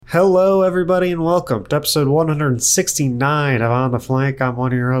Hello, everybody, and welcome to episode 169 of On the Flank. I'm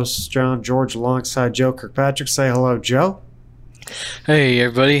one of your hosts, John George, alongside Joe Kirkpatrick. Say hello, Joe. Hey,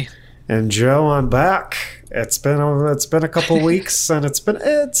 everybody. And Joe, I'm back. It's been a couple weeks, and it's been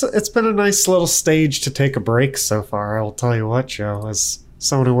a nice little stage to take a break so far. I'll tell you what, Joe, as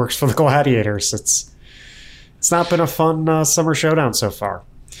someone who works for the Gladiators, it's not been a fun summer showdown so far.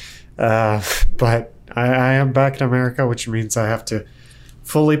 But I am back in America, which means I have to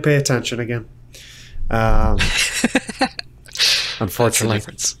fully pay attention again. Unfortunately,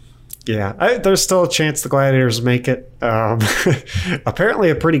 yeah, there's still a chance the Gladiators make it. Apparently,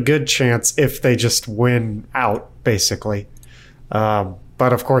 a pretty good chance if they just win out, basically. But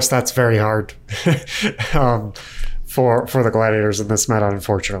of course, that's very hard for the Gladiators in this meta,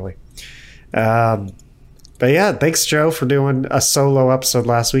 unfortunately. But yeah, thanks, Joe, for doing a solo episode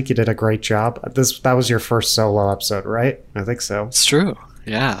last week. You did a great job. That was your first solo episode, right? I think so. It's true.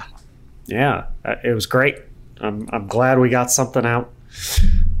 Yeah. Yeah, it was great. I'm glad we got something out,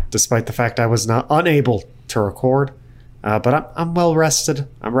 despite the fact I was not unable to record. But I'm well rested.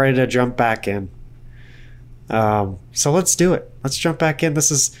 I'm ready to jump back in. So let's do it. Let's jump back in.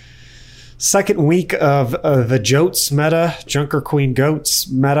 This is second week of the Jotes meta, Junker Queen Goats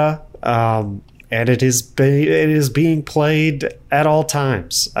meta. And it is being played at all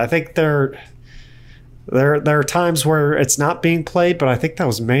times. I think there are times where it's not being played, but I think that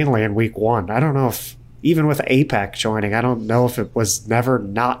was mainly in week one. I don't know if, even with APAC joining, I don't know if it was never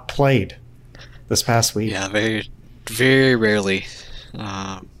not played this past week. Yeah, very, very rarely.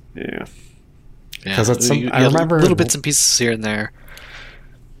 Yeah. Because I remember little bits and pieces here and there.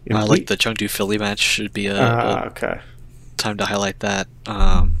 Like the Chengdu Philly match should be a time to highlight that.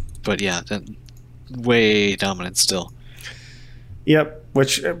 But yeah, way dominant still. Yep,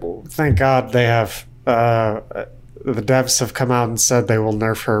 which, thank God they have, the devs have come out and said they will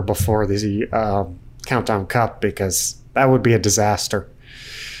nerf her before the Countdown Cup, because that would be a disaster.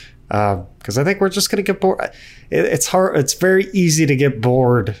 Because I think we're just going to get bored. It's hard. It's very easy to get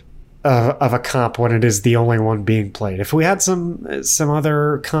bored of a comp when it is the only one being played. If we had some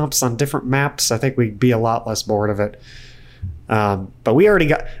other comps on different maps, I think we'd be a lot less bored of it. But we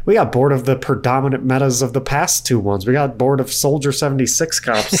got bored of the predominant metas of the past two ones. We got bored of Soldier 76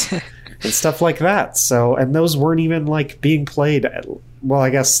 comps and stuff like that. So, and those weren't even like being played. Well, I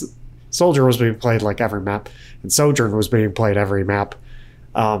guess Soldier was being played like every map, and Sojourn was being played every map.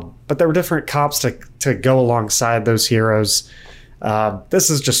 But there were different comps to go alongside those heroes. This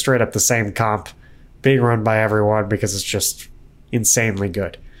is just straight up the same comp being run by everyone because it's just insanely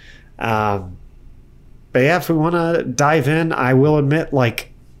good. But yeah, if we want to dive in, I will admit,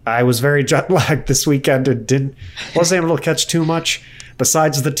 like, I was very jet lagged this weekend and wasn't able to catch too much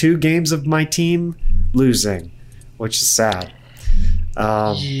besides the two games of my team losing, which is sad.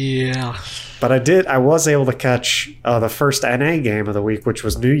 Yeah. But I was able to catch the first NA game of the week, which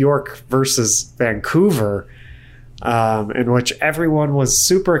was New York versus Vancouver, in which everyone was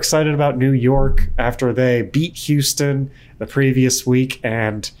super excited about New York after they beat Houston the previous week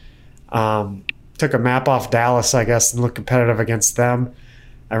and took a map off Dallas, I guess, and looked competitive against them.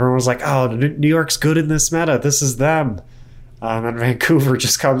 Everyone was like, oh, New York's good in this meta. This is them. And Vancouver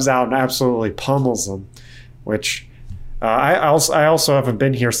just comes out and absolutely pummels them, which I also haven't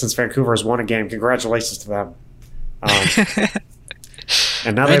been here since Vancouver has won a game. Congratulations to them.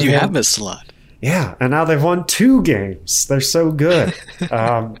 And now you have missed a lot. Yeah, and now they've won 2 games. They're so good.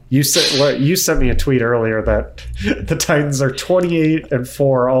 You sent me a tweet earlier that the Titans are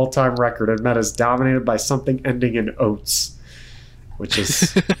 28-4 all-time record, and Meta's dominated by something ending in oats, which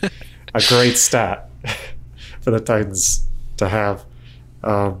is a great stat for the Titans to have.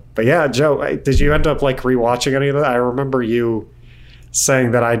 But yeah, Joe, did you end up like rewatching any of that? I remember you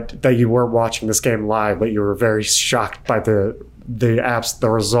saying that you weren't watching this game live, but you were very shocked by the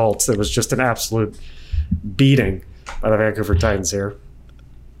results. It was just an absolute beating by the Vancouver Titans here.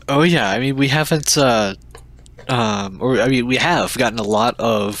 Oh yeah, I mean we haven't we have gotten a lot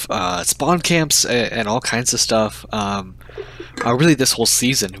of spawn camps and all kinds of stuff really this whole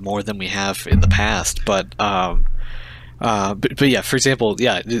season, more than we have in the past. But yeah, for example,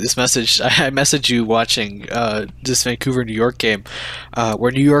 this message, I messaged you watching this Vancouver New York game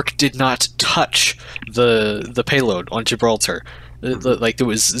where New York did not touch the payload on Gibraltar. Like there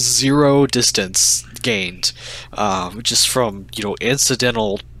was 0 distance gained just from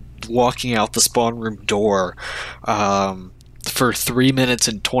incidental walking out the spawn room door for 3 minutes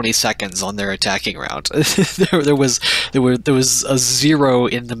and 20 seconds on their attacking round. there was a 0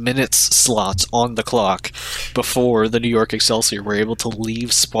 in the minutes slot on the clock before the New York Excelsior were able to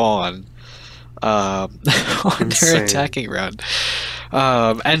leave spawn on their attacking round.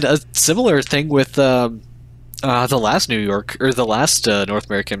 And a similar thing with the last North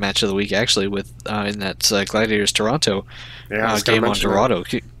American match of the week, actually, with in that Gladiators Toronto game on Dorado.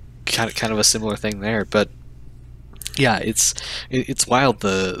 Kind of a similar thing there, but yeah, it's wild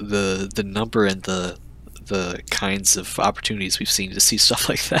the number and the kinds of opportunities we've seen to see stuff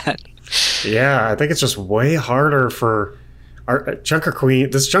like that. Yeah, I think it's just way harder for our Junker Queen.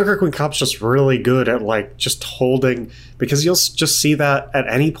 This Junker Queen Cup's just really good at like just holding, because you'll just see that at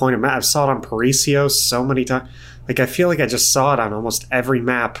any point in map. I've saw it on Parisio so many times. Like I feel like I just saw it on almost every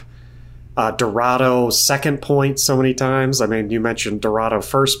map. Dorado second point so many times. I mean, you mentioned Dorado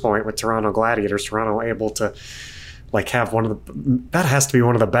first point with Toronto Gladiators. Toronto able to like have that has to be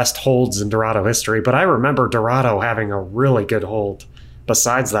one of the best holds in Dorado history. But I remember Dorado having a really good hold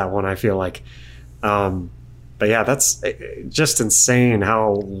besides that one, I feel like. But yeah, that's just insane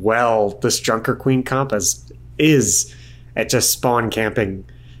how well this Junker Queen comp is at just spawn camping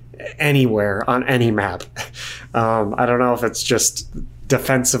anywhere on any map. I don't know if it's just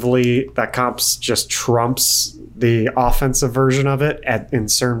defensively that comps just trumps the offensive version of it in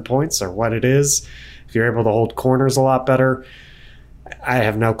certain points, or what it is. If you're able to hold corners a lot better, I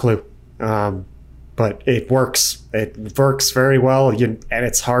have no clue. But it works. It works very well, and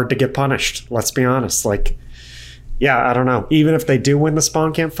it's hard to get punished. Let's be honest. Like, yeah, I don't know. Even if they do win the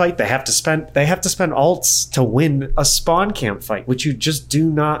spawn camp fight, they have to spend alts to win a spawn camp fight, which you just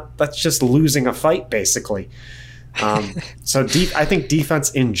do not. That's just losing a fight, basically. So I think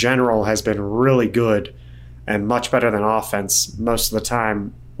defense in general has been really good and much better than offense most of the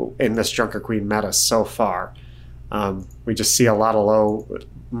time in this Junker Queen meta so far. We just see a lot of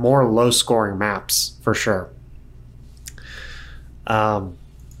more low scoring maps for sure. But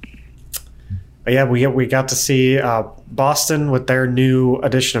yeah, we got to see Boston with their new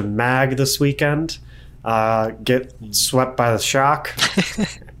edition of MAG this weekend get swept by the Shock.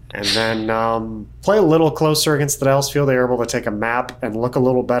 And then play a little closer against the Dallas Field. They were able to take a map and look a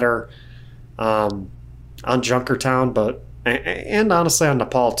little better on Junkertown, and honestly on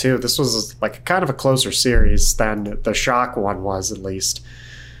Nepal too. This was like kind of a closer series than the Shock one was, at least.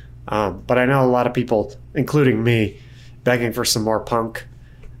 But I know a lot of people, including me, begging for some more Punk,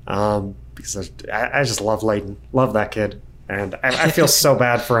 because I just love Layden, love that kid, and I feel so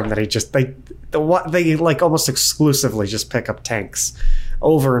bad for him that they like almost exclusively just pick up tanks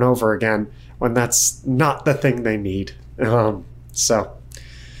over and over again when that's not the thing they need. So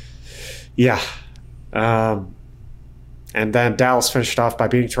yeah. And then Dallas finished off by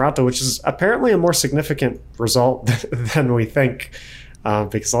beating Toronto, which is apparently a more significant result than we think,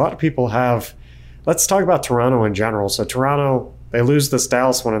 because a lot of people have. Let's talk about Toronto in general. So Toronto, they lose this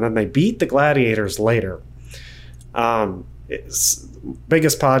Dallas one, and then they beat the Gladiators later. Biggest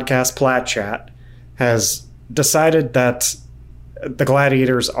podcast, Plat Chat, has decided that the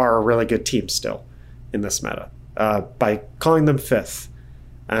Gladiators are a really good team still in this meta by calling them fifth.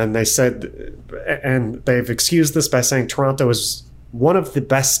 And they said, and they've excused this by saying Toronto is one of the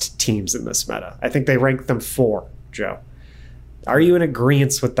best teams in this meta. I think they ranked them 4, Joe. Are you in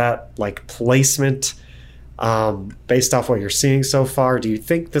agreement with that like placement based off what you're seeing so far? Do you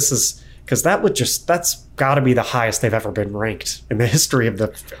think this is, because that's got to be the highest they've ever been ranked in the history of the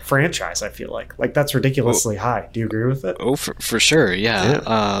franchise, I feel like that's ridiculously high. Do you agree with it? Oh, for sure,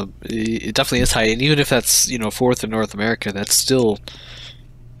 yeah. It definitely is high, and even if that's 4th in North America, that's still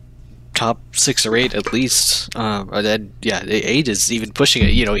top 6 or 8 at least. Or then 8 is even pushing it,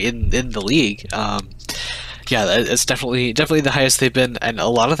 in the league. Yeah, it's definitely the highest they've been, and a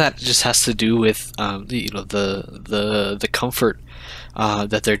lot of that just has to do with the comfort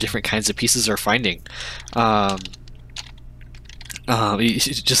that their different kinds of pieces are finding.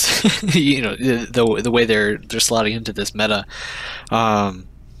 Just the way they're slotting into this meta,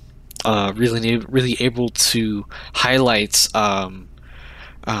 really able to highlight.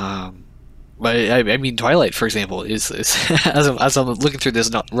 I mean, Twilight, for example, is as I'm looking through this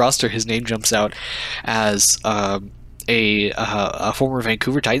roster, his name jumps out as a former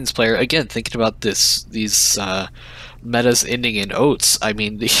Vancouver Titans player. Again, thinking about these metas ending in oats. I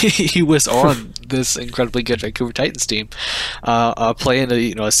mean, he was on this incredibly good Vancouver Titans team, playing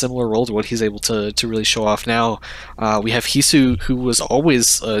a similar role to what he's able to really show off now. We have Hisu, who was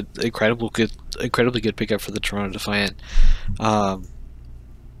always an incredibly good pickup for the Toronto Defiant.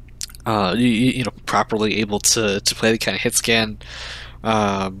 Properly able to play the kind of hit scan,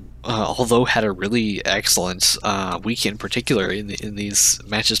 although had a really excellent week in particular in these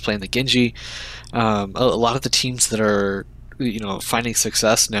matches playing the Genji. A lot of the teams that are finding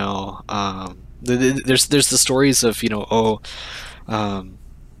success now, there's the stories of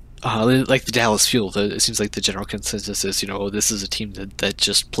like the Dallas Fuel. It seems like the general consensus is, this is a team that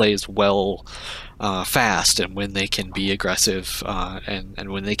just plays well, fast, and when they can be aggressive,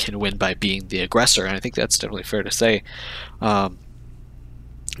 and when they can win by being the aggressor. And I think that's definitely fair to say.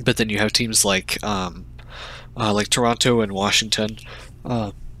 But then you have teams like Toronto and Washington,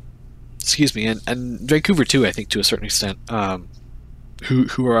 excuse me, and Vancouver too. I think to a certain extent,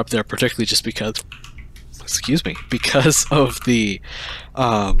 who are up there, particularly just because, because of the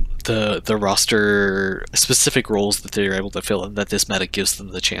roster specific roles that they're able to fill, and that this meta gives them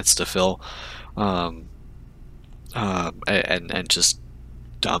the chance to fill, and just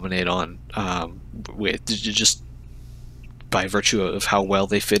dominate on, with just by virtue of how well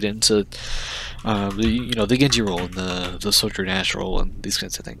they fit into the Genji role and the Soldier Nash role and these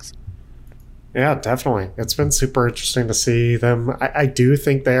kinds of things. Yeah, definitely. It's been super interesting to see them. I do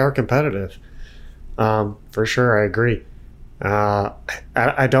think they are competitive. For sure, I agree.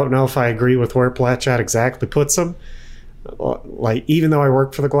 I don't know if I agree with where Platchat exactly puts them. Like, even though I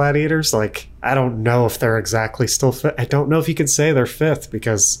work for the Gladiators, like, I don't know if they're exactly still fit. I don't know if you can say they're fifth,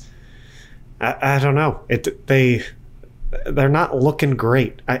 because I don't know. They're not looking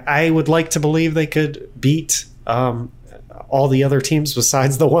great. I would like to believe they could beat all the other teams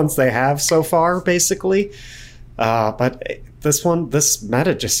besides the ones they have so far, basically. But this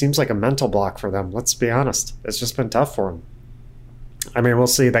meta just seems like a mental block for them. Let's be honest. It's just been tough for them. I mean, we'll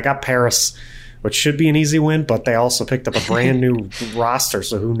see. They got Paris, which should be an easy win, but they also picked up a brand new roster,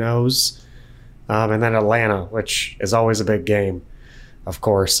 so who knows? And then Atlanta, which is always a big game, of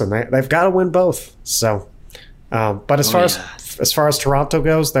course, and they've got to win both. So, but as far as Toronto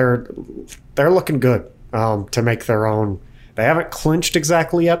goes, they're looking good to make their own. They haven't clinched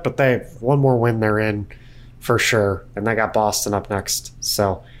exactly yet, but they have one more win they're in for sure, and they got Boston up next.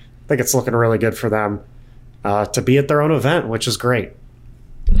 So I think it's looking really good for them to be at their own event, which is great.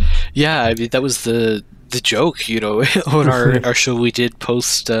 Yeah, I mean, that was the joke, on our show we did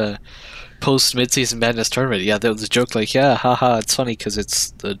post Midseason Madness tournament. Yeah, that was a joke. Like, yeah, haha, it's funny because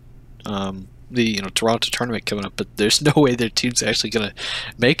it's the Toronto tournament coming up, but there's no way their team's actually gonna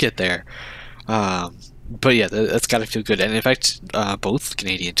make it there. But yeah, that's got to feel good. And in fact, both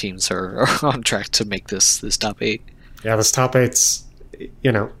Canadian teams are on track to make this top 8. Yeah, this top 8's,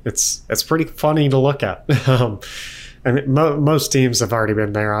 it's pretty funny to look at. And most teams have already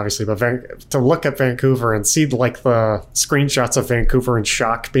been there, obviously, but to look at Vancouver and see like the screenshots of Vancouver and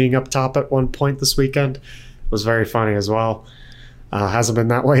Shock being up top at one point this weekend was very funny as well. Hasn't been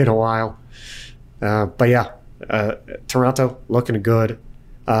that way in a while. But yeah, Toronto looking good.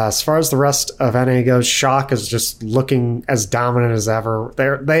 As far as the rest of NA goes, Shock is just looking as dominant as ever.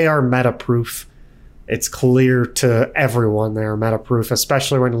 They are meta-proof. It's clear to everyone they are meta-proof,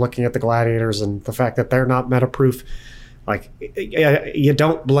 especially when looking at the Gladiators and the fact that they're not meta-proof. Like, you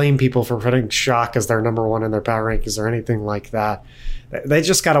don't blame people for putting Shock as their number one in their power rankings or anything like that. They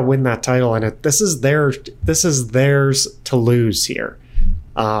just got to win that title, and this is theirs to lose here,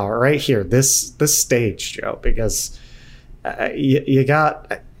 right here, this stage, Joe, because you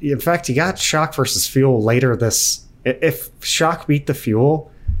got Shock versus Fuel later this. If Shock beat the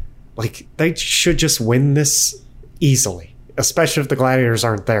Fuel, like, they should just win this easily, especially if the Gladiators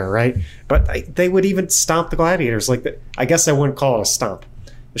aren't there, right? But they would even stomp the Gladiators. I guess I wouldn't call it a stomp.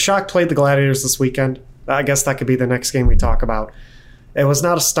 The Shock played the Gladiators this weekend. I guess that could be the next game we talk about. It was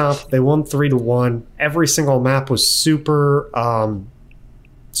not a stomp. They won 3-1. Every single map was super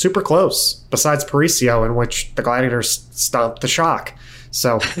close, besides Parisio, in which the Gladiators stomped the Shock.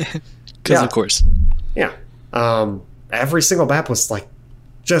 So, because of course, yeah. Every single map was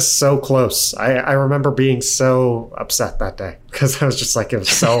just so close. I remember being so upset that day because I was just like,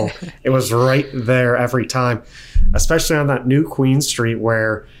 it was right there every time, especially on that new Queen Street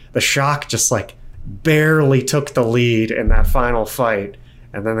where the Shock just barely took the lead in that final fight,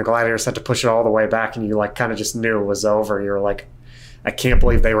 and then the Gladiators had to push it all the way back, and you kind of just knew it was over. You were like, I can't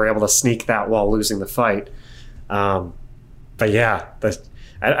believe they were able to sneak that while losing the fight. But yeah,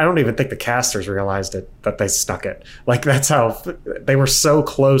 I don't even think the casters realized it, that they snuck it. That's how they were so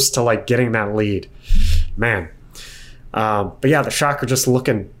close to getting that lead, man. But yeah, the Shock are just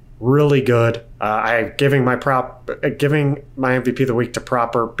looking really good. I'm giving my MVP of the week to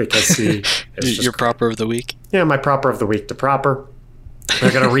Proper because he is your Proper of the week. Yeah, my Proper of the week to Proper.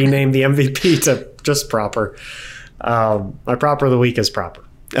 They're gonna rename the MVP to just Proper. My Proper of the week is Proper.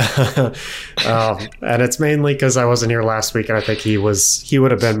 And it's mainly because I wasn't here last week, and I think he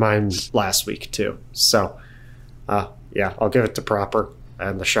would have been mine last week too. So yeah, I'll give it to Proper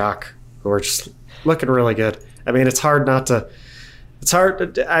and the Shock, who are just looking really good. I mean, it's hard. I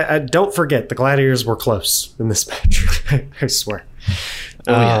don't forget the Gladiators were close in this match. I swear.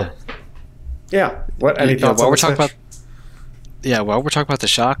 Oh yeah. Yeah. What? Any Yeah, thoughts while on we're this talking match? about while we're talking about the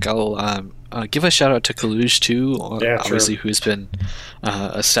Shock, I'll give a shout out to Kaluj too. Yeah, Obviously, true. who's been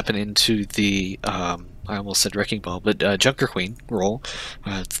stepping into the I almost said Wrecking Ball, but Junker Queen role.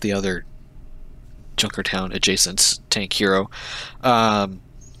 It's the other Junkertown adjacent tank hero. Um,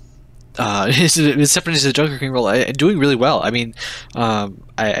 is stepping into the Junker Queen role and doing really well. I mean,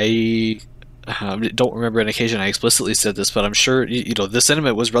 I don't remember an occasion I explicitly said this, but I'm sure the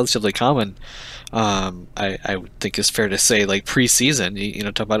sentiment was relatively common. I would think it's fair to say, like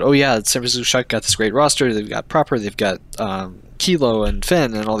preseason, talk about, oh yeah, San Francisco Shock got this great roster. They've got Proper, they've got Kilo and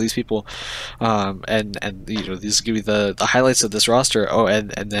Finn and all these people, and these give you the highlights of this roster. Oh,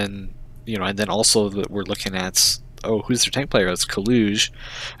 and then also that we're looking at. Oh, who's their tank player? It's Kaluj.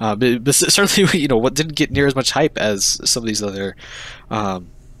 But certainly, what didn't get near as much hype as some of these other,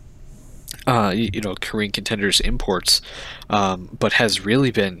 Korean contenders imports, but has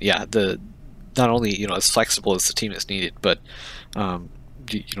really been, the not only as flexible as the team is needed, but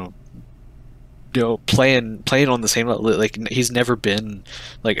playing on the same level. Like he's never been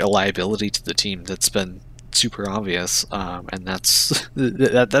like a liability to the team. That's been super obvious, and that's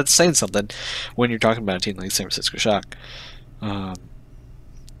saying something when you're talking about a team like San Francisco Shock.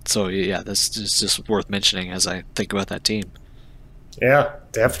 So yeah, that's just worth mentioning as I think about that team. Yeah,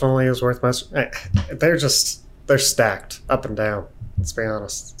 definitely is worth mentioning. They're stacked up and down. Let's be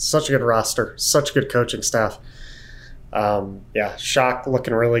honest. Such a good roster, such good coaching staff. Yeah, Shock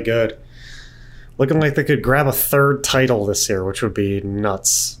looking really good. Looking like they could grab a third title this year, which would be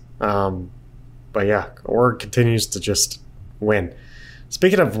nuts. But yeah, Org continues to just win.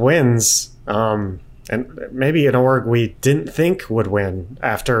 Speaking of wins, and maybe an Org we didn't think would win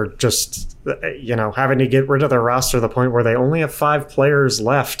after just, having to get rid of their roster to the point where they only have 5 players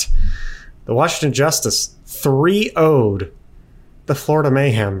left. The Washington Justice 3-0'd the Florida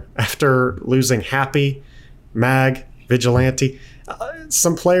Mayhem after losing Happy, Mag, Vigilante.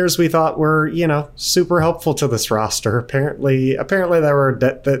 Some players we thought were, super helpful to this roster. Apparently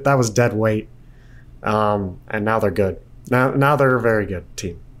that was dead weight. And now they're good. Now they're a very good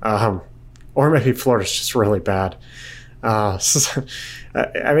team. Or maybe Florida's just really bad. Florida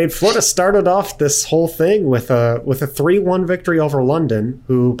started off this whole thing with a 3-1 victory over London,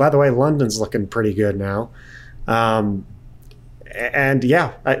 who, by the way, London's looking pretty good now.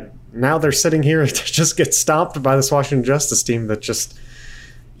 Now they're sitting here to just get stomped by this Washington Justice team that just,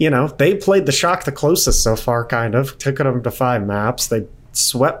 they played the Shock the closest so far, kind of. Took them to 5 maps. They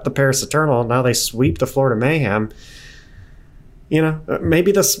swept the Paris Eternal. Now they sweep the Florida Mayhem.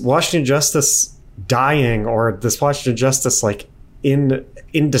 Maybe this Washington Justice dying, or this Washington Justice like in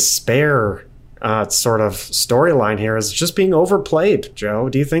despair sort of storyline here is just being overplayed. Joe,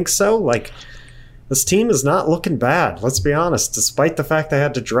 do you think so? Like, this team is not looking bad, let's be honest. Despite the fact they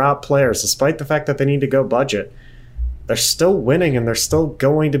had to drop players, despite the fact that they need to go budget, they're still winning, and they're still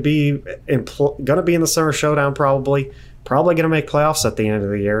going to be in the Summer Showdown probably going to make playoffs at the end of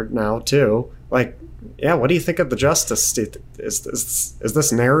the year now too. Like, yeah, what do you think of the Justice? Is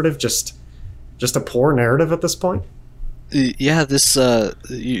this narrative just a poor narrative at this point? Yeah, this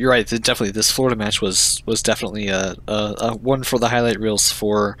you're right. Definitely, this Florida match was definitely a one for the highlight reels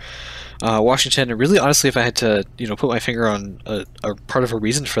for Washington. And really, honestly, if I had to put my finger on a part of a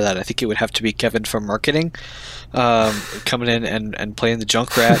reason for that, I think it would have to be Kevin from marketing coming in and playing the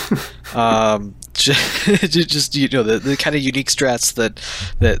Junkrat. Just the kind of unique strats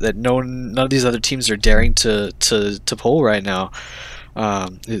that none of these other teams are daring to pull right now.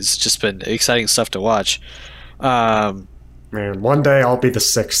 It's just been exciting stuff to watch. Man, one day I'll be the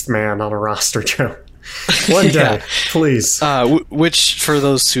 6th man on a roster, Joe. One day, yeah. Please. Which, for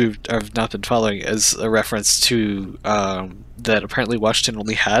those who have not been following, is a reference to that apparently Washington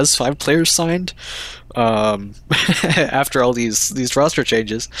only has 5 players signed after all these roster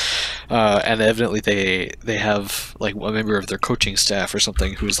changes, and evidently they have like a member of their coaching staff or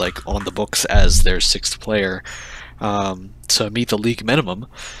something who's like on the books as their 6th player to meet the league minimum.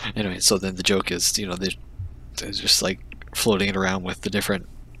 Anyway, so then the joke is they're just like floating it around with the different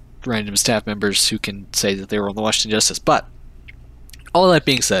random staff members who can say that they were on the Washington Justice. But all that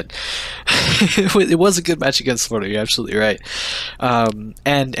being said, it was a good match against Florida. You're absolutely right.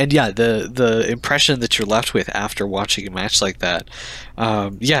 And yeah, the impression that you're left with after watching a match like that,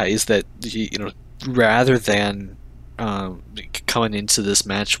 is that rather than coming into this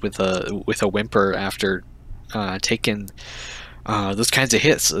match with a whimper after taking those kinds of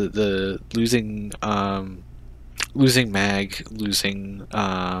hits, the losing Mag, losing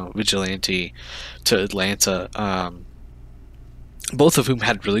Vigilante to Atlanta, both of whom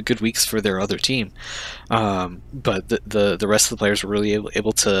had really good weeks for their other team. But the rest of the players were really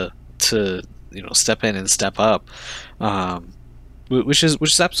able to step in and step up, which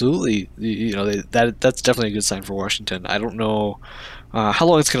is absolutely that's definitely a good sign for Washington. I don't know how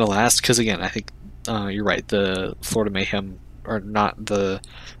long it's going to last, because again, I think you're right. The Florida Mayhem are not the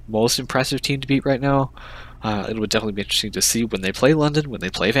most impressive team to beat right now. It would definitely be interesting to see when they play London, when they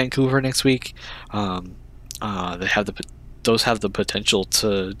play Vancouver next week. Those have the potential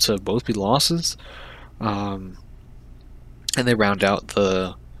to both be losses, and they round out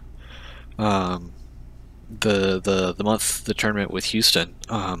the tournament with Houston.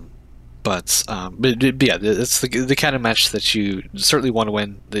 But yeah, it's the kind of match that you certainly want to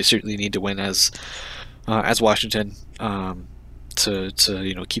win. They certainly need to win as Washington,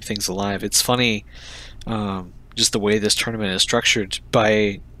 to keep things alive. It's funny, just the way this tournament is structured.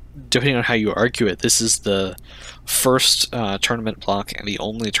 Depending on how you argue it, this is the first tournament block and the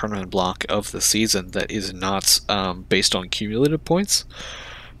only tournament block of the season that is not based on cumulative points,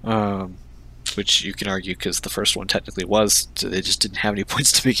 which you can argue because the first one technically was. They just didn't have any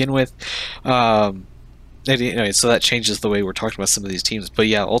points to begin with. Anyway, so that changes the way we're talking about some of these teams. But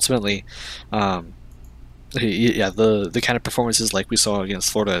yeah, ultimately, the kind of performances like we saw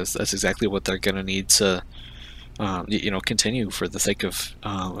against Florida, that's exactly what they're going to need to continue for the sake of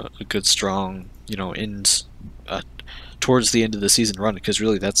a good, strong, end towards the end of the season run, because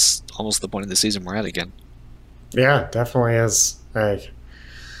really that's almost the point of the season we're at again. Yeah, definitely is.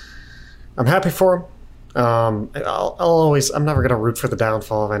 I'm happy for them. I'm never going to root for the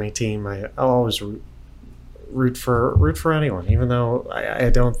downfall of any team. I'll always root for anyone, even though I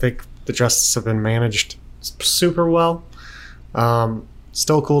don't think the Justice have been managed super well.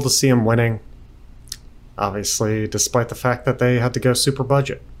 Still cool to see them winning, obviously, despite the fact that they had to go super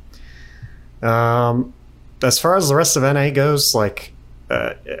budget. As far as the rest of NA goes, I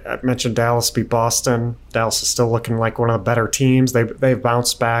mentioned Dallas beat Boston. Dallas is still looking like one of the better teams. They've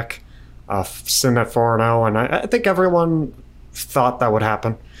bounced back, sitting at 4-0, and I think everyone thought that would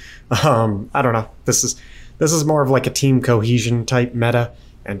happen. I don't know. This is more of like a team cohesion type meta,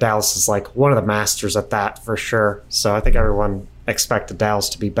 and Dallas is like one of the masters at that for sure. So I think everyone expected Dallas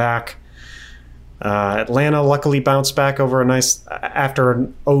to be back. Atlanta luckily bounced back after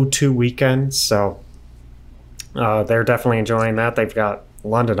an 0-2 weekend, so they're definitely enjoying that. They've got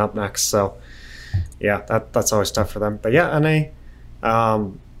London up next, so yeah, that's always tough for them. But yeah, NA,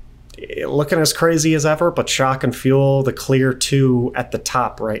 looking as crazy as ever, but Shock and Fuel, the clear two at the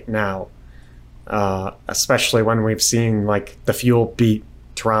top right now, especially when we've seen the Fuel beat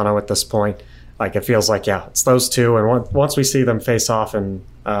Toronto at this point. It feels like, yeah, it's those two, and once we see them face off in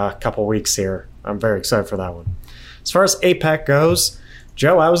a couple weeks here, I'm very excited for that one. As far as APAC goes,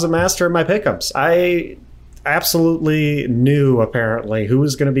 Joe, I was the master of my pickups. I absolutely knew, apparently, who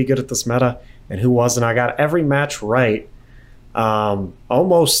was going to be good at this meta and who wasn't. I got every match right,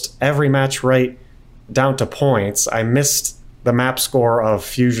 almost every match right down to points. I missed the map score of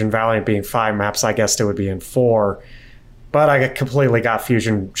Fusion Valiant being 5 maps. I guessed it would be in 4. But I completely got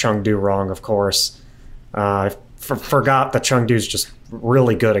Fusion Chengdu wrong, of course. I forgot that Chengdu's just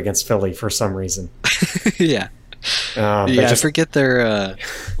really good against Philly for some reason. Yeah. I forget their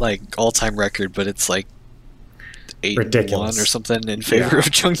all-time record, but it's 8-1 or something in favor of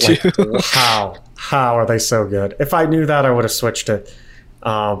Chengdu. How are they so good? If I knew that, I would have switched it.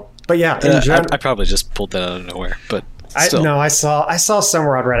 But yeah, in general, I probably just pulled that out of nowhere, but I saw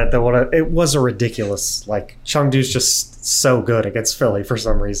somewhere on Reddit that it was a ridiculous. Chengdu's just so good against Philly for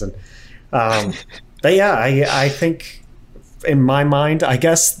some reason. But yeah, I think in my mind, I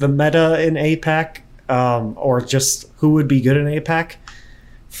guess the meta in APAC, or just who would be good in APAC,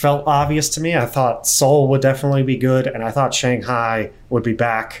 felt obvious to me. I thought Seoul would definitely be good, and I thought Shanghai would be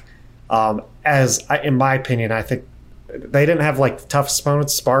back. In my opinion, I think they didn't have the toughest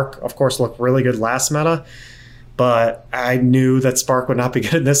opponents. Spark, of course, looked really good last meta, but I knew that Spark would not be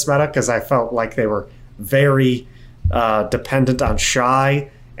good in this meta because I felt like they were very dependent on Shy,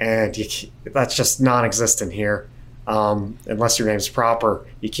 and that's just non-existent here. Unless your name's proper,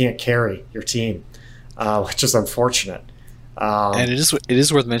 you can't carry your team, which is unfortunate. And it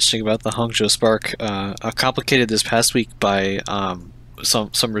is worth mentioning about the Hangzhou Spark, complicated this past week by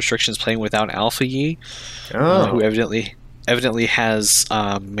some restrictions playing without Alpha Yi, who evidently has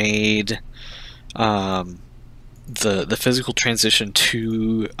made the physical transition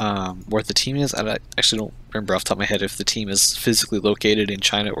to where the team is. I actually don't remember off the top of my head if the team is physically located in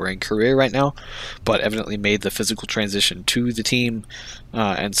China or in Korea right now, but evidently made the physical transition to the team,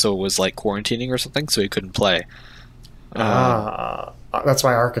 and so was quarantining or something, so he couldn't play. That's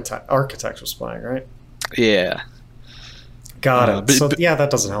why Architect was playing, right? Yeah. Got it. So yeah, that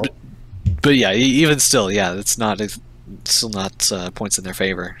doesn't help. But yeah, even still, yeah, it's still not points in their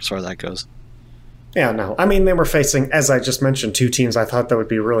favor as far as that goes. Yeah, no. I mean, they were facing, as I just mentioned, two teams I thought that would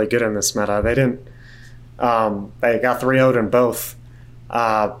be really good in this meta. They didn't. They got 3-0'd in both.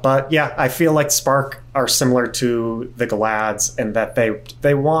 But yeah, I feel like Spark are similar to the Glads in that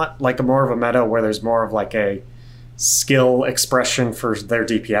they want like a more of a meta where there's more of like a skill expression for their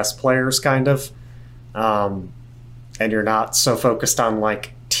DPS players, kind of. And you're not so focused on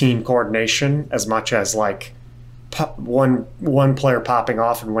like team coordination as much as like one player popping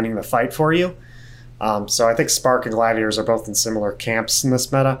off and winning the fight for you. So I think Spark and Gladiators are both in similar camps in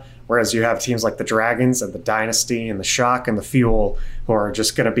this meta, whereas you have teams like the Dragons and the Dynasty and the Shock and the Fuel who are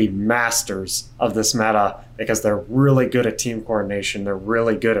just going to be masters of this meta because they're really good at team coordination. They're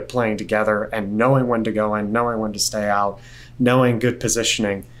really good at playing together and knowing when to go in, knowing when to stay out, knowing good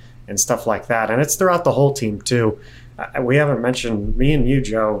positioning and stuff like that. And it's throughout the whole team too. We haven't mentioned, me and you,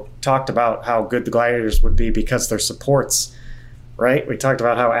 Joe, talked about how good the Gladiators would be because their supports, right? We talked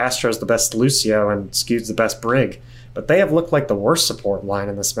about how Astro's the best Lucio and Skewed's the best Brig, but they have looked like the worst support line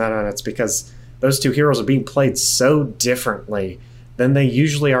in this meta, and it's because those two heroes are being played so differently than they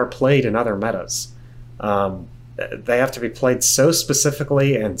usually are played in other metas. They have to be played so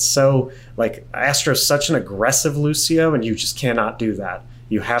specifically and so, like, Astro's such an aggressive Lucio, and you just cannot do that.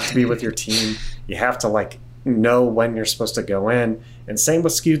 You have to be with your team. You have to, like, know when you're supposed to go in. And same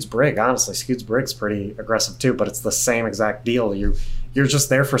with Skewed's Brig, honestly. Skewed's Brig's pretty aggressive too, but it's the same exact deal. You're just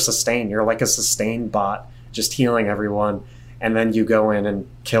there for sustain. You're like a sustain bot, just healing everyone, and then you go in and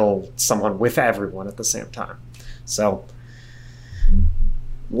kill someone with everyone at the same time. So,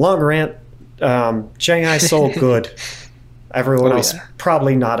 long rant. Shanghai Soul good. Everyone else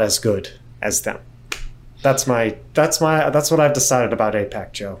probably not as good as them. That's what I've decided about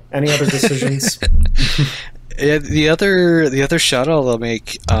APAC, Joe. Any other decisions? Yeah, the other shout out I'll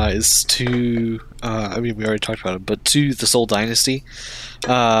make is to I mean, we already talked about it, but to the Seoul Dynasty,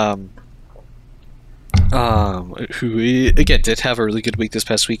 who again did have a really good week this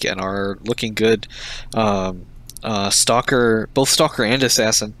past week and are looking good. Stalker, both Stalker and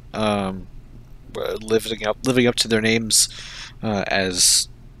Assassin, living up to their names as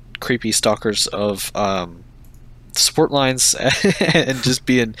creepy stalkers of support lines and just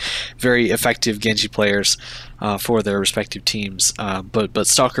being very effective Genji players for their respective teams. But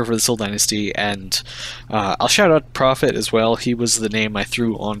Stalker for the Seoul Dynasty, and I'll shout out Prophet as well. He was the name I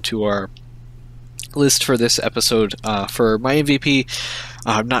threw onto our list for this episode for my MVP.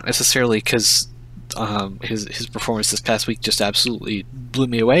 Not necessarily because his performance this past week just absolutely blew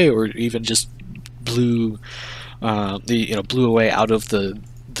me away, or even just blew away out of the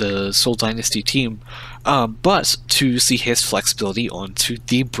Seoul Dynasty team, but to see his flexibility onto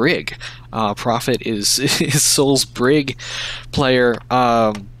the Brig. Prophet is Seoul's Brig player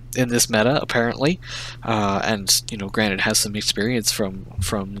in this meta, apparently, and granted has some experience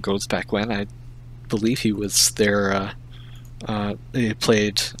from Goats back when. I believe he was there. He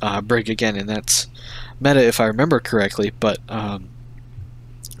played Brig again in that meta, if I remember correctly, but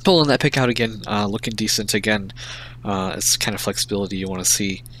pulling that pick out again, looking decent again. It's kind of flexibility you want to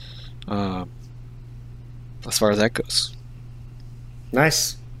see as far as that goes.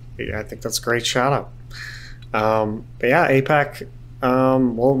 Nice. Yeah, I think that's a great shout out. But yeah, APAC,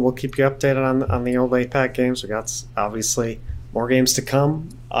 we'll keep you updated on the old APAC games. We got obviously more games to come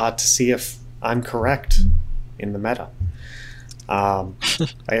to see if I'm correct in the meta.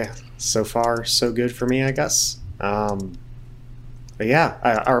 Yeah, so far so good for me, I guess. But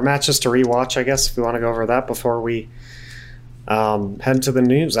yeah, our matches to rewatch, I guess, if we want to go over that before we head to the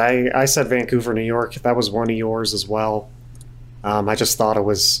news. I said Vancouver, New York. That was one of yours as well. I just thought it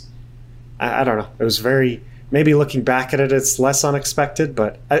was, I don't know, it was very, maybe looking back at it, it's less unexpected,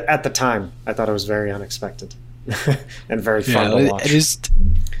 but at the time, I thought it was very unexpected and very fun to watch.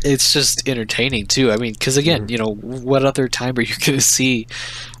 It's just entertaining, too. I mean, because again, what other time are you going to see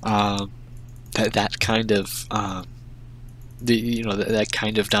that kind of... that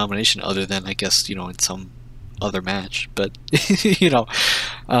kind of domination, other than I guess in some other match, but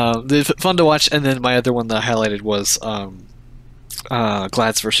fun to watch. And then my other one that I highlighted was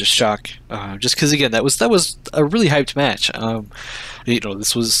Glads versus Shock, just because again that was a really hyped match.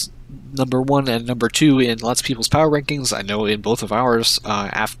 This was number 1 and number 2 in lots of people's power rankings. I know in both of ours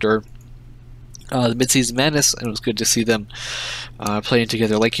after the Midseason Madness, and it was good to see them playing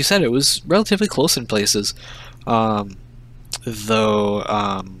together. Like you said, it was relatively close in places. Though,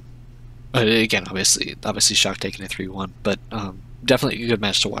 again, obviously Shock taking a 3-1, but definitely a good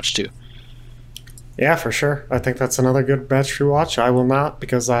match to watch too. Yeah, for sure. I think that's another good match to watch. I will not,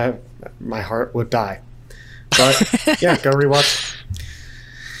 because my heart would die. But yeah, go rewatch.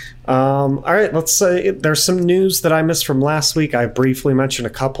 All right, let's say there's some news that I missed from last week. I briefly mentioned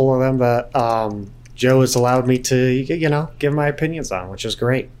a couple of them that Joe has allowed me to, give my opinions on, which is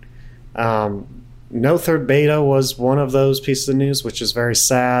great. No third beta was one of those pieces of news, which is very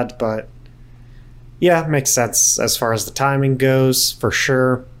sad, but yeah, makes sense as far as the timing goes, for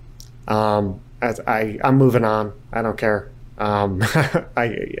sure. I'm moving on. I don't care.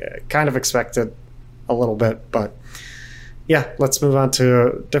 I kind of expected a little bit, but yeah, let's move on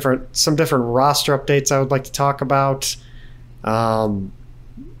to some different roster updates I would like to talk about.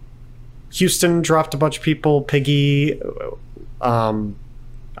 Houston dropped a bunch of people. Piggy,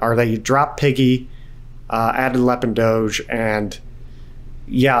 they dropped Piggy, added Lependoj, and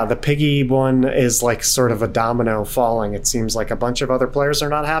yeah, the Piggy one is like sort of a domino falling. It seems like a bunch of other players are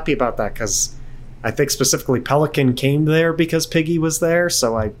not happy about that because I think specifically Pelican came there because Piggy was there,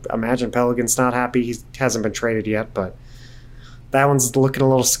 so I imagine Pelican's not happy. He hasn't been traded yet, but that one's looking a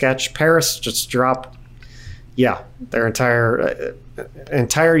little sketch. Paris just dropped, their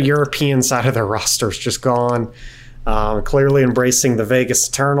entire European side of their roster is just gone. Clearly embracing the Vegas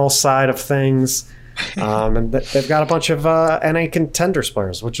Eternal side of things. And they've got a bunch of NA Contenders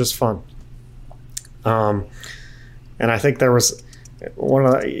players, which is fun. And I think there was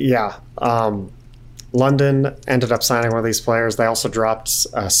London ended up signing one of these players. They also dropped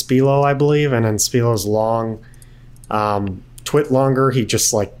Spilo, I believe, and in Spilo's tweet longer, he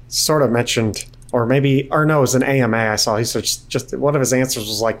just like sort of mentioned, it was an AMA I saw. He said just one of his answers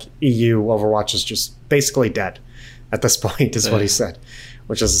was like EU Overwatch is just basically dead at this point, is what he said,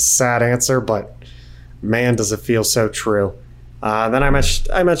 which is a sad answer, but man, does it feel so true. Then I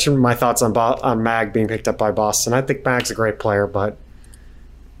mentioned my thoughts on Mag being picked up by Boston. I think Mag's a great player, but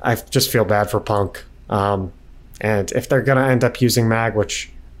I just feel bad for Punk. And if they're going to end up using Mag,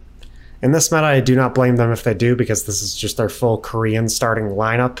 which in this meta I do not blame them if they do, because this is just their full Korean starting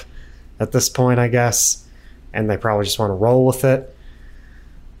lineup at this point, I guess, and they probably just want to roll with it.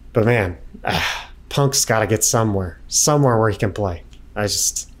 But man, Punk's got to get somewhere where he can play.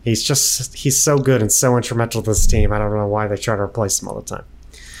 He's so good and so instrumental to this team. I don't know why they try to replace him all the time.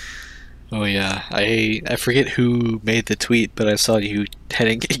 Oh yeah, I forget who made the tweet, but I saw you had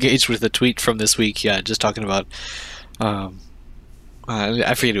engaged with the tweet from this week. Yeah, just talking about I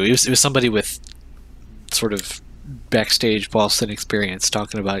forget who it was. It was somebody with sort of backstage Boston experience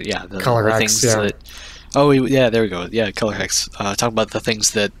talking about Color the X, things that. Oh yeah, there we go. Yeah, Color Hex. Talking about the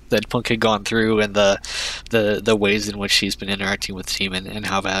things that Punk had gone through and the ways in which he's been interacting with the team and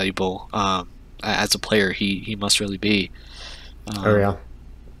how valuable as a player he must really be.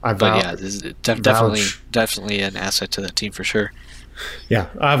 This is definitely an asset to the team for sure. Yeah,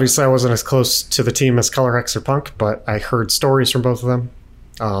 obviously I wasn't as close to the team as Color X or Punk, but I heard stories from both of them.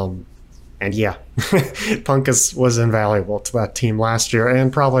 And yeah, Punk was invaluable to that team last year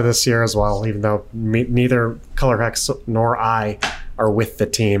and probably this year as well, even though neither Color Hex nor I are with the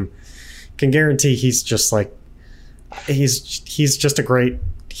team. Can guarantee he's just like, he's a great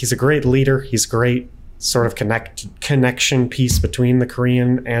leader. He's a great sort of connection piece between the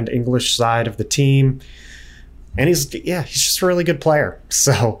Korean and English side of the team. And he's just a really good player.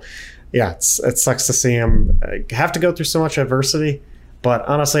 So yeah, it sucks to see him have to go through so much adversity. But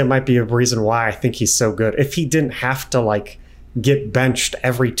honestly, it might be a reason why I think he's so good. If he didn't have to like get benched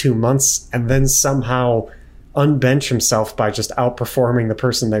every 2 months and then somehow unbench himself by just outperforming the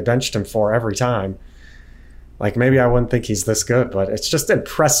person they benched him for every time, like maybe I wouldn't think he's this good. But it's just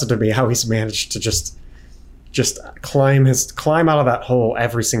impressive to me how he's managed to just climb out of that hole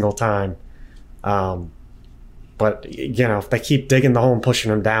every single time. But if they keep digging the hole and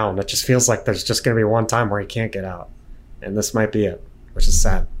pushing him down, it just feels like there's just going to be one time where he can't get out, and this might be it, which is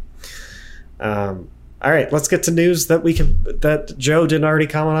sad. All right, let's get to news that Joe didn't already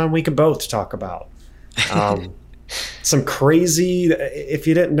comment on. We can both talk about some crazy. If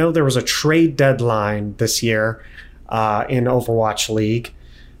you didn't know, there was a trade deadline this year in Overwatch League,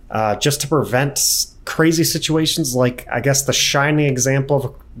 just to prevent crazy situations. Like, I guess the shining example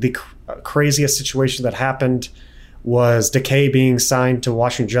of the craziest situation that happened was Decay being signed to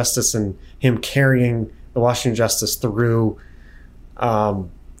Washington Justice and him carrying the Washington Justice through the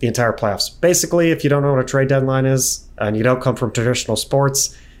entire playoffs. Basically, if you don't know what a trade deadline is and you don't come from traditional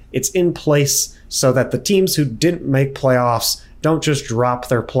sports, it's in place so that the teams who didn't make playoffs don't just drop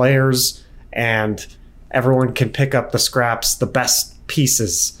their players and everyone can pick up the scraps, the best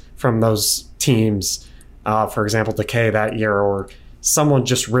pieces from those teams. For example, Decay that year, or someone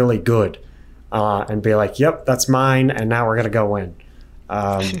just really good, and be like, yep, that's mine, and now we're going to go win.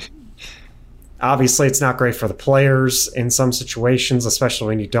 Obviously, it's not great for the players in some situations, especially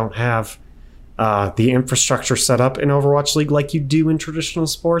when you don't have the infrastructure set up in Overwatch League like you do in traditional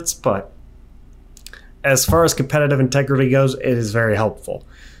sports, but as far as competitive integrity goes, it is very helpful.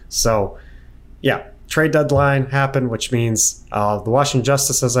 So, yeah, trade deadline happened, which means the Washington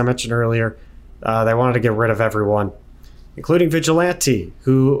Justice, as I mentioned earlier, they wanted to get rid of everyone, including Vigilante,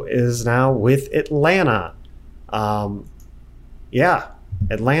 who is now with Atlanta.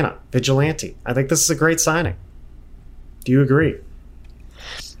 Atlanta, Vigilante. I think this is a great signing. Do you agree?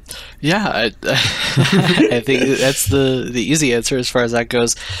 Yeah, I think that's the easy answer as far as that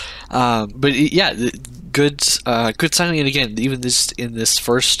goes. But yeah, good signing. And again, even this in this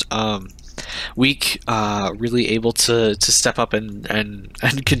first week, really able to step up and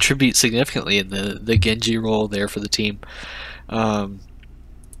contribute significantly in the Genji role there for the team. But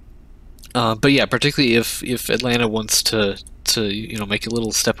yeah, particularly if Atlanta wants to make a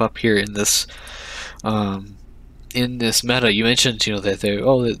little step up here in this meta. You mentioned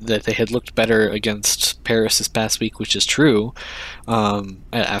that they had looked better against Paris this past week, which is true,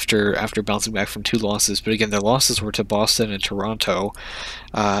 after bouncing back from 2 losses. But again, their losses were to Boston and Toronto,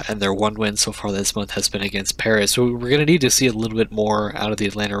 and their 1 win so far this month has been against Paris. So we're going to need to see a little bit more out of the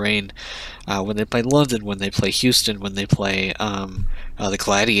Atlanta Reign when they play London, when they play Houston, when they play the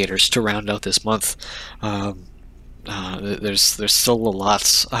Gladiators to round out this month. There's still a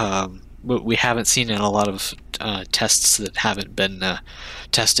lot. We haven't seen in a lot of tests that haven't been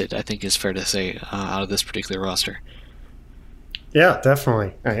tested, I think is fair to say, out of this particular roster. Yeah,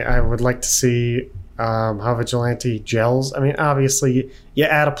 definitely. I would like to see how Vigilante gels. I mean, obviously, you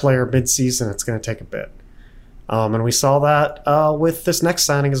add a player mid-season, it's going to take a bit. And we saw that with this next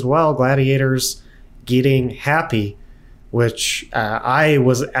signing as well, Gladiators getting Happy, which I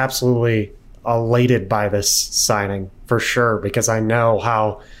was absolutely elated by this signing, for sure, because I know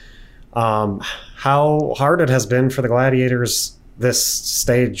how hard it has been for the Gladiators this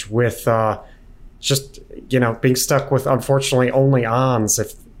stage with just being stuck with, unfortunately, only Ons.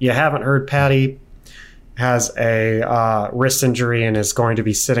 If you haven't heard, Patty has a wrist injury and is going to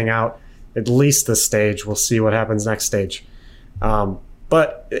be sitting out at least this stage. We'll see what happens next stage,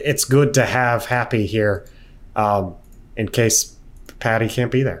 but it's good to have Happy here in case Patty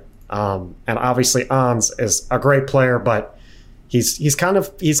can't be there. And obviously Ons is a great player, but he's kind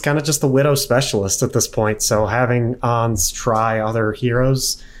of just the widow specialist at this point. So having Ons try other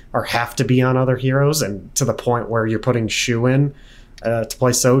heroes or have to be on other heroes, and to the point where you're putting Shu in to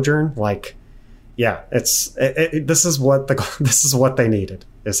play Sojourn, this is what they needed,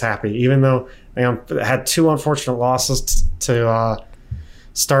 is Happy. Even though they had 2 unfortunate losses to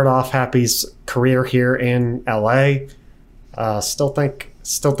start off Happy's career here in LA, still think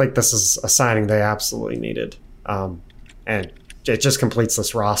this is a signing they absolutely needed, and it just completes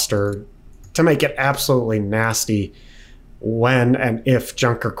this roster to make it absolutely nasty when and if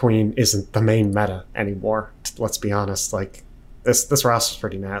Junker Queen isn't the main meta anymore. Let's be honest, this roster's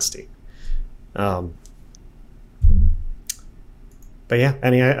pretty nasty. But yeah,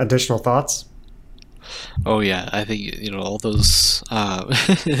 any additional thoughts? Oh yeah, I think all those.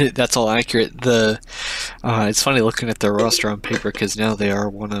 That's all accurate. It's funny looking at their roster on paper, because now they are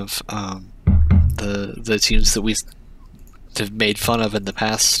one of the teams that we have made fun of in the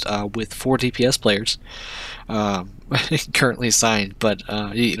past, with 4 DPS players currently signed. But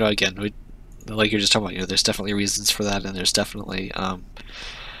again, like you're just talking about, there's definitely reasons for that, and there's definitely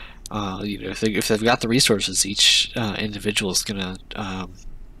if they've got the resources, each individual is gonna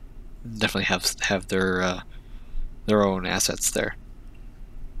definitely have their own assets there.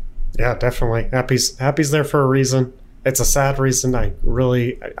 Yeah, definitely. Happy's there for a reason. It's a sad reason.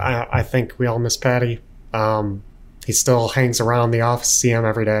 I think we all miss Patty. He still hangs around the office, see him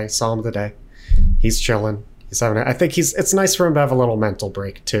every day, saw him today. He's chilling. I think it's nice for him to have a little mental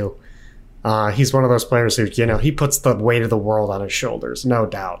break too. He's one of those players who, he puts the weight of the world on his shoulders, no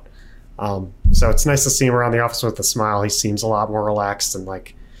doubt. So it's nice to see him around the office with a smile. He seems a lot more relaxed, and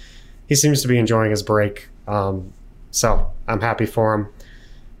he seems to be enjoying his break. So I'm happy for him.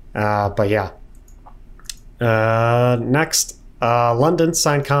 But yeah. Next, London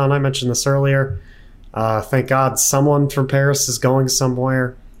signed Khan. I mentioned this earlier. Thank God someone from Paris is going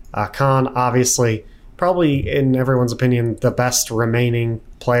somewhere. Khan, obviously, probably in everyone's opinion, the best remaining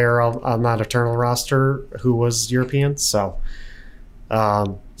player on that Eternal roster who was European. So,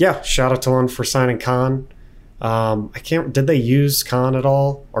 yeah, shout out to London for signing Khan. Did they use Khan at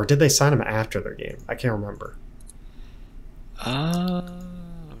all, or did they sign him after their game? I can't remember.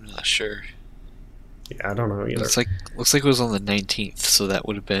 I'm not sure. Yeah, I don't know either. Looks like it was on the 19th, so that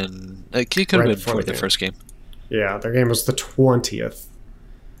would have been. It could have been before the first game. Yeah, their game was the 20th.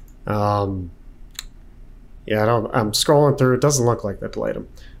 Yeah, I don't. I'm scrolling through. It doesn't look like they played him,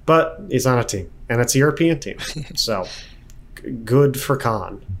 but he's on a team, and it's a European team. So good for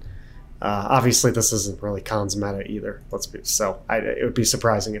Khan. Obviously, this isn't really Khan's meta either. It would be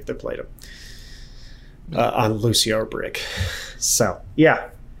surprising if they played him on Lucio or Brig. So yeah.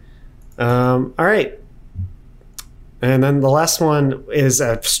 All right. And then the last one is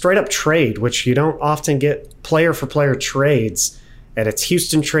a straight up trade, which you don't often get player for player trades. And it's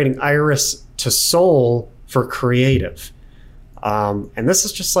Houston trading Iris to Soul for creative. And this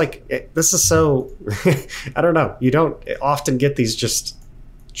is just this is so, I don't know. You don't often get these just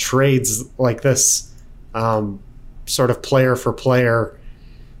trades like this, sort of player for player,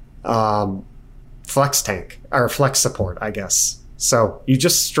 flex tank or flex support, I guess. So you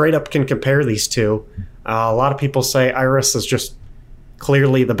just straight up can compare these two. A lot of people say Iris is just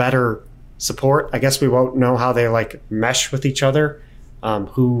clearly the better support. I guess we won't know how they mesh with each other,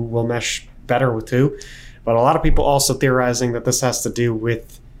 who will mesh better with who. But a lot of people also theorizing that this has to do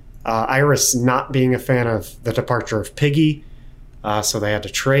with Iris not being a fan of the departure of Piggy, so they had to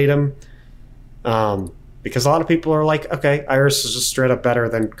trade him. Because a lot of people are like, okay, Iris is just straight up better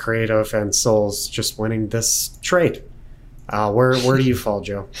than Creative, and Soul's just winning this trade. Where do you fall,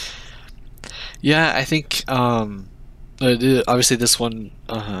 Joe? Yeah, I think obviously this one,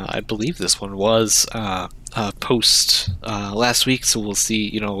 I believe this one was post last week, so we'll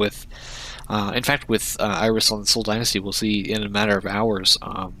see. With in fact with Iris on the Soul Dynasty, we'll see in a matter of hours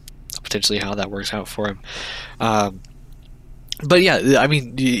potentially how that works out for him. But yeah, I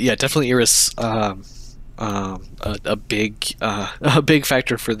mean, yeah, definitely Iris. A big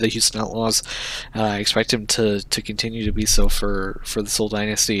factor for the Houston Outlaws. I expect him to continue to be so for the Soul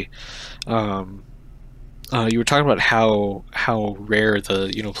Dynasty. You were talking about how rare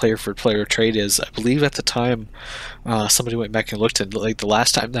the player for player trade is. I believe at the time somebody went back and looked, and the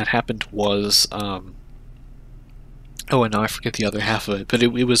last time that happened was and now I forget the other half of it, but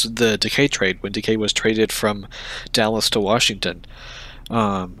it was the Decay trade, when Decay was traded from Dallas to Washington.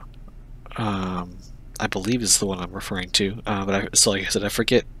 I believe is the one I'm referring to, but so like I said, I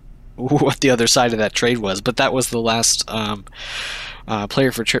forget what the other side of that trade was, but that was the last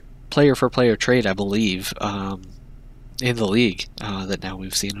player for player trade, I believe, in the league. That now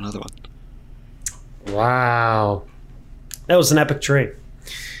we've seen another one. Wow, that was an epic trade.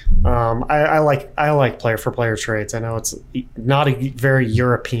 I like player for player trades. I know it's not a very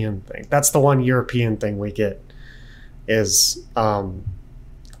European thing. That's the one European thing we get is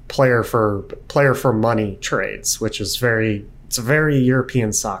player for money trades, which is it's a very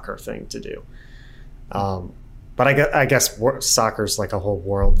European soccer thing to do. But I guess soccer's like a whole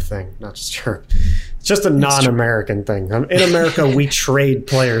world thing, not just Europe. It's just a non-American thing. In America, we trade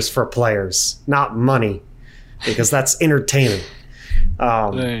players for players, not money, because that's entertaining.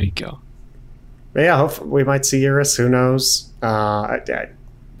 There you go. Yeah, hopefully we might see Iris. Who knows?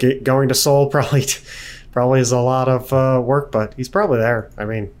 Going to Seoul probably is a lot of work, but he's probably there. I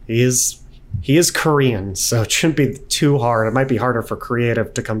mean, he is Korean, so it shouldn't be too hard. It might be harder for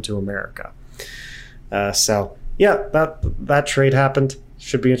creative to come to America. So yeah, that trade happened.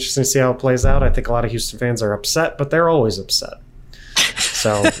 Should be interesting to see how it plays out. I think a lot of Houston fans are upset, but they're always upset.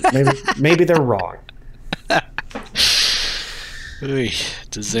 So maybe they're wrong. Oy,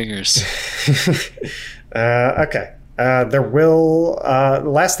 the zingers. Okay. The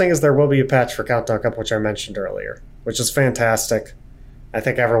last thing is there will be a patch for Countdown Cup, which I mentioned earlier, which is fantastic. I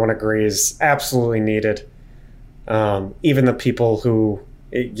think everyone agrees, absolutely needed. Even the people who,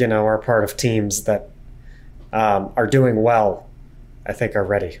 are part of teams that are doing well, I think are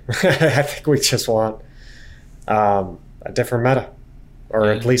ready. I think we just want a different meta, or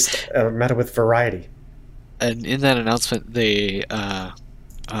at least a meta with variety. And in that announcement, they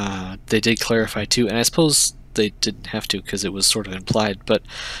did clarify too, and I suppose they didn't have to because it was sort of implied, but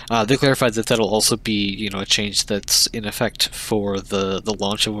they clarified that that'll also be a change that's in effect for the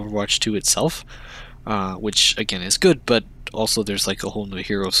launch of Overwatch 2 itself, which again is good, but also there's a whole new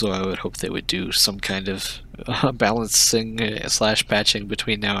hero, so I would hope they would do some kind of balancing / patching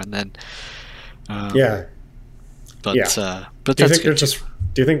between now and then. Yeah. But do you think they're just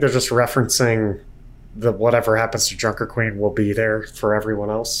referencing the whatever happens to Junker Queen will be there for everyone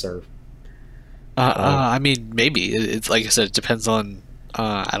else, or? I mean, maybe it's like I said. It depends on.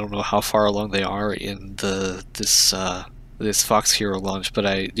 I don't know how far along they are in this Fox Hero launch, but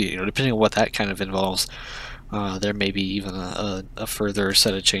depending on what that kind of involves, there may be even a further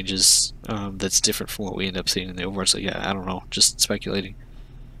set of changes that's different from what we end up seeing in the Overwatch. So yeah, I don't know. Just speculating.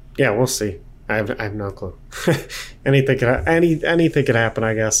 Yeah, we'll see. I have no clue. Anything could happen,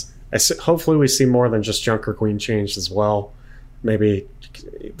 I guess. Hopefully we see more than just Junker Queen changed as well. Maybe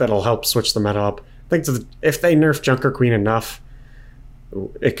that'll help switch the meta up. think if they nerf Junker Queen enough,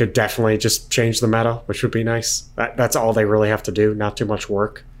 it could definitely just change the meta, which would be nice. That's all they really have to do, not too much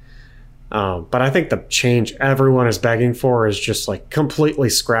work. But I think the change everyone is begging for is just like completely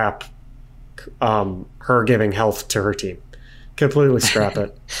scrap her giving health to her team. Completely scrap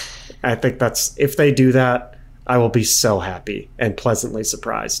it. I think if they do that, I will be so happy and pleasantly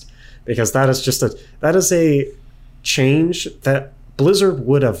surprised, because that is a change that Blizzard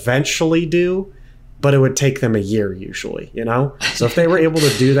would eventually do, but it would take them a year usually, you know? So if they were able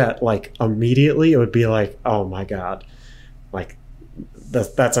to do that like immediately, it would be like, oh my God, like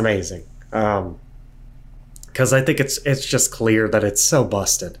that's amazing. Because I think it's just clear that it's so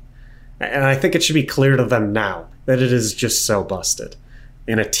busted. And I think it should be clear to them now that it is just so busted.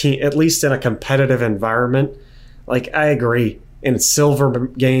 In a team, at least in a competitive environment, like I agree, in silver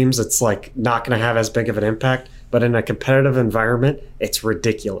games, it's like not going to have as big of an impact, but in a competitive environment, it's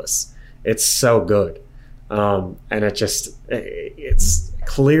ridiculous. It's so good. And it's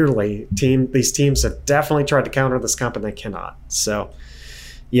clearly these teams have definitely tried to counter this comp and they cannot. So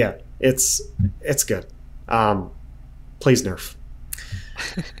yeah, it's good. Please nerf.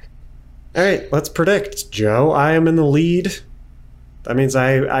 All right, let's predict. Joe, I am in the lead. That means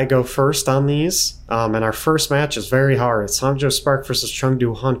I go first on these. And our first match is very hard. It's Hangzhou Spark versus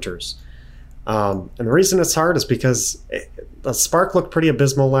Chengdu Hunters. And the reason it's hard is because the Spark looked pretty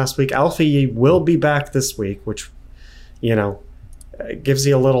abysmal last week. Alfie will be back this week, which, you know, gives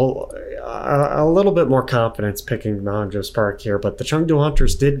you a little bit more confidence picking the Hangzhou Spark here. But the Chengdu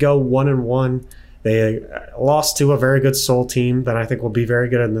Hunters did go 1-1. They lost to a very good Seoul team that I think will be very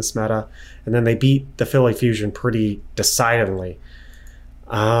good in this meta. And then they beat the Philly Fusion pretty decidedly,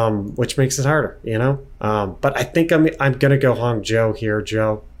 which makes it harder, you know? But I think I'm going to go Hangzhou here,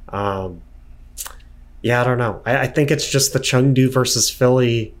 Joe. Yeah, I don't know. I think it's just the Chengdu versus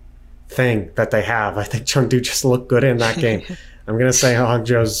Philly thing that they have. I think Chengdu just looked good in that game. I'm going to say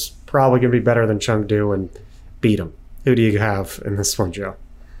Hangzhou's probably going to be better than Chengdu and beat them. Who do you have in this one, Joe?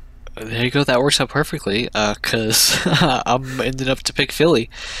 There you go. That works out perfectly because I'm ended up to pick Philly.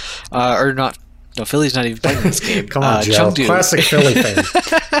 Or not. No, Philly's not even playing this game. Come on, Joe. Chengdu. Classic Philly fan.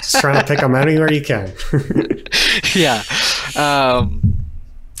 Just trying to pick them anywhere you can. Yeah.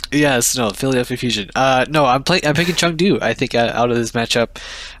 Yes, no, Philadelphia Fusion. No, I'm picking Chengdu. I think out of this matchup,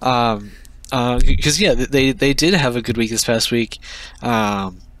 because they did have a good week this past week.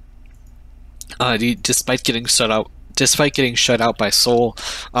 Despite getting shut out by Seoul,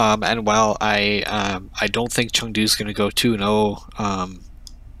 and while I don't think Chengdu's going to go 2-0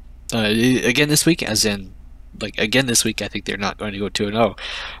 again this week, as in like again this week, I think they're not going to go 2-0.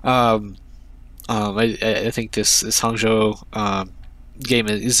 I think this Hangzhou game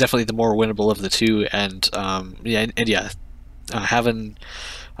is definitely the more winnable of the two, and having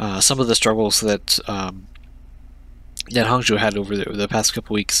some of the struggles that Hangzhou had over the past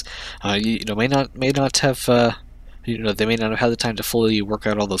couple weeks, may not have they may not have had the time to fully work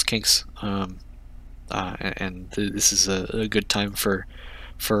out all those kinks, and this is a good time for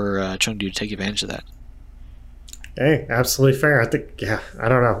Chengdu to take advantage of that. Hey, absolutely fair. I think, I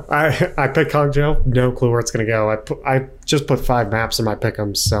don't know. I picked Hangzhou. No clue where it's going to go. I just put 5 maps in my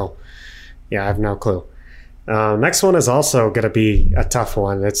pick'ems, so yeah, I have no clue. Next one is also going to be a tough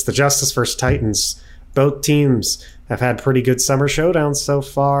one. It's the Justice versus Titans. Both teams have had pretty good summer showdowns so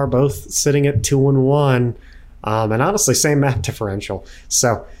far, both sitting at 2-1, and honestly, same map differential.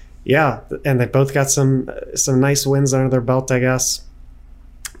 So yeah, and they both got some nice wins under their belt, I guess.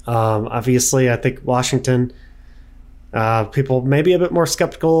 Obviously, I think Washington. People may be a bit more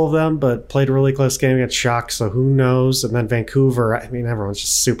skeptical of them, but played a really close game against Shock, so who knows? And then Vancouver, I mean, everyone's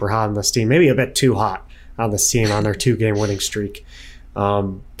just super hot on this team. Maybe a bit too hot on this team on their 2-game winning streak.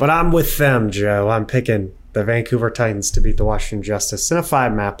 But I'm with them, Joe. I'm picking the Vancouver Titans to beat the Washington Justice in a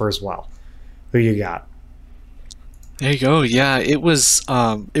 5-mapper as well. Who you got? There you go. Yeah, it was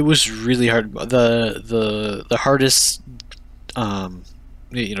really hard. The hardest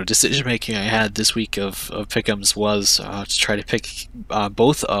decision making I had this week of pick'ems was to try to pick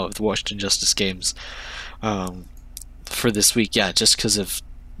both of the Washington Justice games for this week. Yeah, just because of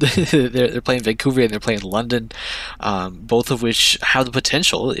they're playing Vancouver and they're playing London, both of which have the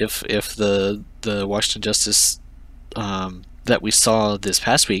potential if the Washington Justice that we saw this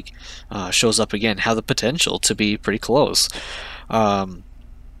past week shows up again, have the potential to be pretty close.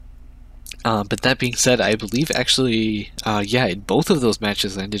 But that being said, I believe actually, in both of those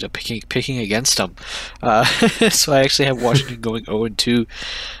matches, I ended up picking against them. So I actually have Washington going 0-2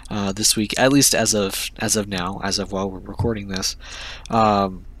 this week, at least as of now, as of while we're recording this.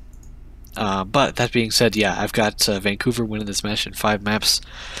 But that being said, I've got Vancouver winning this match in 5 maps.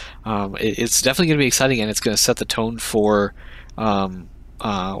 It's definitely going to be exciting, and it's going to set the tone for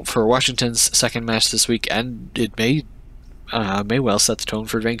Washington's second match this week, and it may well set the tone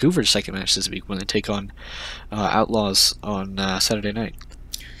for Vancouver's second match this week when they take on Outlaws on Saturday night.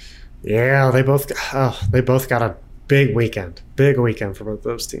 Yeah, they both got a big weekend for both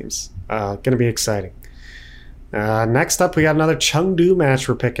those teams. Going to be exciting. Next up, we got another Chengdu match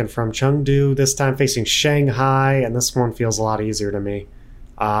we're picking from. Chengdu this time facing Shanghai, and this one feels a lot easier to me.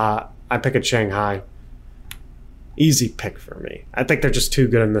 I pick at Shanghai. Easy pick for me. I think they're just too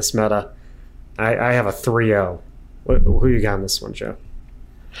good in this meta. I have a 3-0. Who you got in this one, Joe?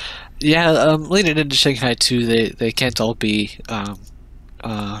 Yeah, leaning into Shanghai too. They can't all be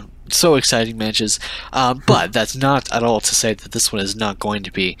so exciting matches, but that's not at all to say that this one is not going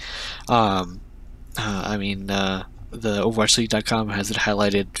to be. The OverwatchLeague.com has it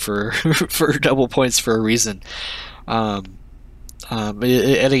highlighted for for double points for a reason. And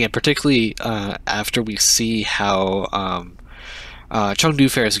again, particularly after we see how Chengdu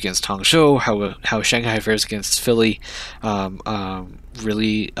fares against Hangzhou, how Shanghai fares against Philly,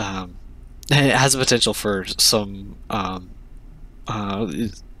 really it has the potential for some.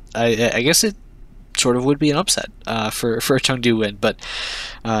 I guess it sort of would be an upset for a Chengdu win, but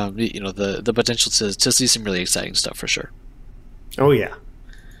the potential to see some really exciting stuff for sure. Oh yeah,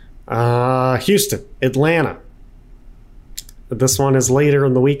 Houston, Atlanta. This one is later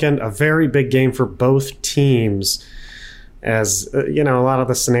in the weekend. A very big game for both teams. As a lot of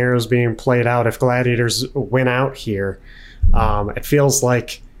the scenarios being played out, if Gladiators win out here, it feels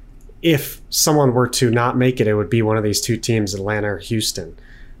like if someone were to not make it, it would be one of these two teams, Atlanta or Houston.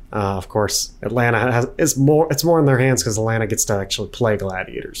 Of course, Atlanta it's more in their hands because Atlanta gets to actually play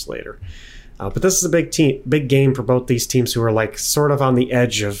Gladiators later. But this is a big game for both these teams who are like sort of on the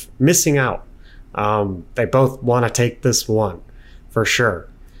edge of missing out. They both want to take this one for sure.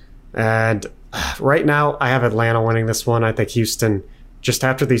 And right now, I have Atlanta winning this one. I think Houston, just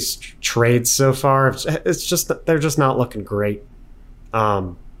after these trades so far, it's just they're just not looking great.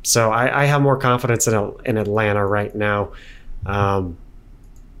 So I have more confidence in Atlanta right now. And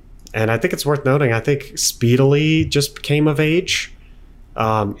I think it's worth noting, I think Speedily just came of age.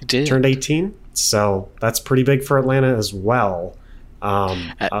 Turned 18. So that's pretty big for Atlanta as well.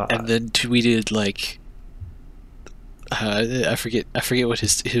 And then tweeted like, I forget what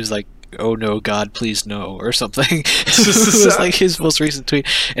he was like, "Oh no, God, please no," or something. This was like his most recent tweet.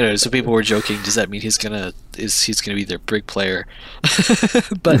 Anyway, so people were joking. Does that mean he's gonna be their brig player?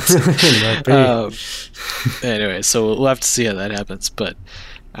 But anyway, so we'll have to see how that happens. But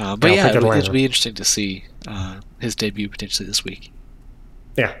yeah, it'll be interesting to see his debut potentially this week.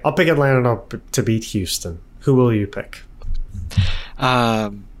 Yeah, I'll pick Atlanta to beat Houston. Who will you pick? Yeah,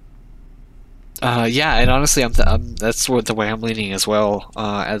 and honestly, that's the way I'm leaning as well.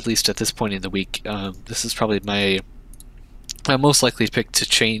 At least at this point in the week, this is probably my most likely pick to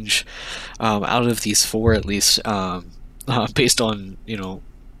change out of these four, at least based on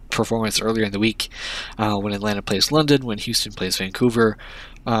performance earlier in the week when Atlanta plays London, when Houston plays Vancouver,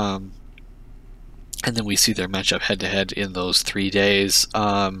 and then we see their matchup head to head in those 3 days.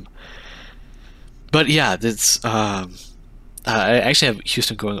 But yeah, that's. I actually have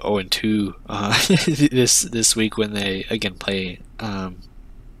Houston going 0-2 this week when they again play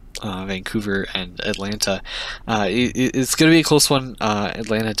Vancouver and Atlanta. It's going to be a close one.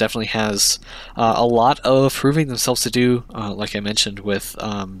 Atlanta definitely has a lot of proving themselves to do. Like I mentioned, with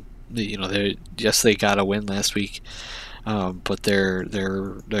they got a win last week, but their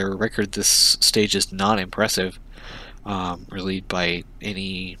record this stage is not impressive, really by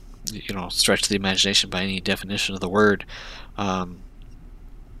any stretch of the imagination, by any definition of the word. So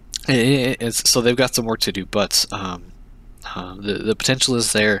they've got some work to do, but the potential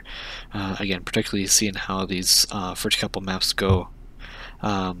is there. Again, particularly seeing how these first couple maps go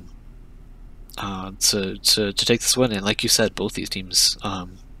to take this win. And like you said, both these teams I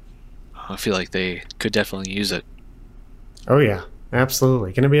feel like they could definitely use it. Oh yeah,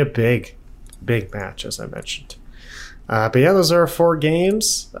 absolutely. Going to be a big match, as I mentioned. But yeah, those are our 4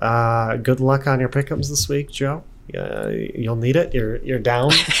 games. Good luck on your pick'ems this week, Joe. You'll need it. You're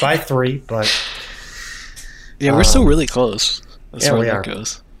down by 3, but yeah, we're still really close as far as that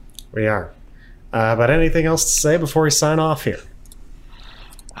goes. We are. But anything else to say before we sign off here?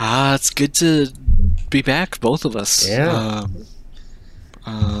 It's good to be back, both of us. Yeah.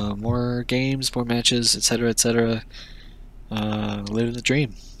 More games, more matches, etc., etc. Living the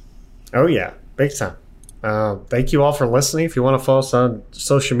dream. Oh yeah, big time. Thank you all for listening. If you want to follow us on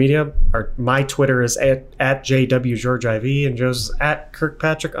social media, my Twitter is at JWGeorgeIV and Joe's is at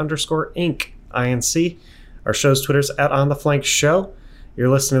Kirkpatrick_Inc. Our show's Twitter's at On The Flank Show. You're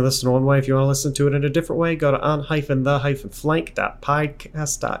listening to this in one way. If you want to listen to it in a different way, go to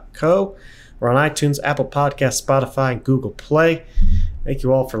on-the-flank.podcast.co. We're on iTunes, Apple Podcasts, Spotify, and Google Play. Thank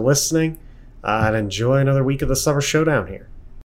you all for listening, and enjoy another week of the Summer Showdown here.